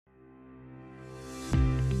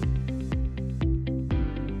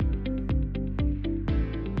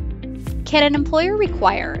Can an employer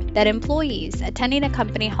require that employees attending a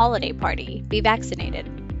company holiday party be vaccinated?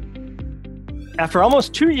 After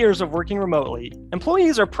almost 2 years of working remotely,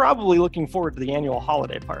 employees are probably looking forward to the annual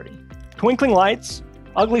holiday party. Twinkling lights,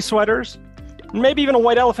 ugly sweaters, and maybe even a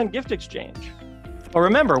white elephant gift exchange. But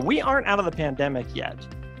remember, we aren't out of the pandemic yet.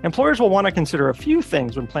 Employers will want to consider a few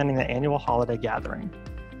things when planning the annual holiday gathering.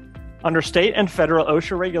 Under state and federal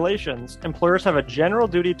OSHA regulations, employers have a general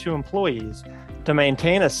duty to employees to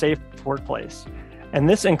maintain a safe workplace, and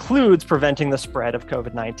this includes preventing the spread of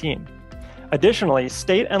COVID-19. Additionally,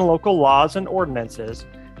 state and local laws and ordinances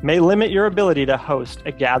may limit your ability to host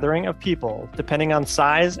a gathering of people depending on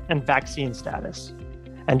size and vaccine status.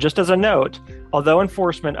 And just as a note, although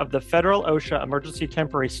enforcement of the federal OSHA emergency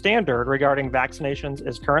temporary standard regarding vaccinations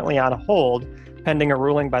is currently on hold pending a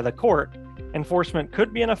ruling by the court, enforcement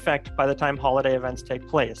could be in effect by the time holiday events take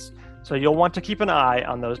place, so you'll want to keep an eye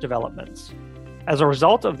on those developments. As a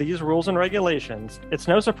result of these rules and regulations, it's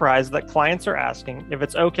no surprise that clients are asking if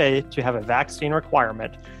it's okay to have a vaccine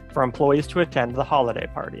requirement for employees to attend the holiday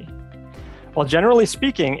party. While generally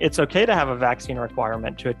speaking, it's okay to have a vaccine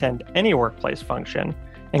requirement to attend any workplace function,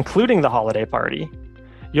 including the holiday party,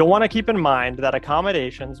 you'll want to keep in mind that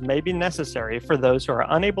accommodations may be necessary for those who are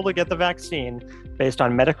unable to get the vaccine based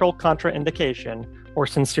on medical contraindication or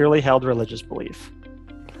sincerely held religious belief.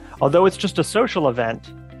 Although it's just a social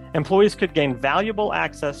event, employees could gain valuable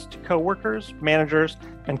access to coworkers, managers,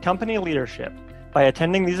 and company leadership by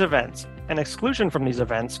attending these events, and exclusion from these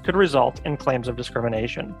events could result in claims of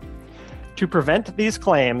discrimination. To prevent these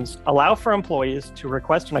claims, allow for employees to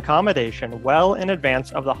request an accommodation well in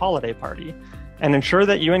advance of the holiday party and ensure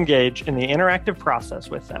that you engage in the interactive process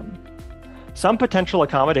with them. Some potential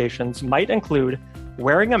accommodations might include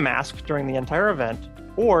wearing a mask during the entire event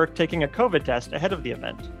or taking a COVID test ahead of the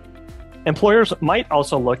event. Employers might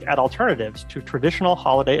also look at alternatives to traditional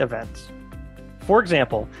holiday events. For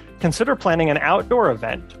example, consider planning an outdoor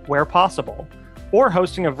event where possible, or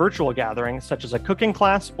hosting a virtual gathering such as a cooking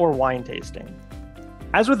class or wine tasting.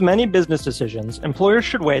 As with many business decisions, employers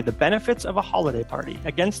should weigh the benefits of a holiday party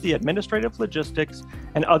against the administrative logistics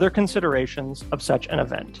and other considerations of such an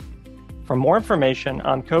event. For more information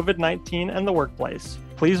on COVID-19 and the workplace,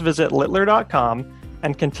 please visit littler.com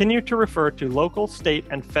and continue to refer to local, state,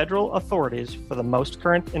 and federal authorities for the most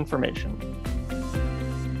current information.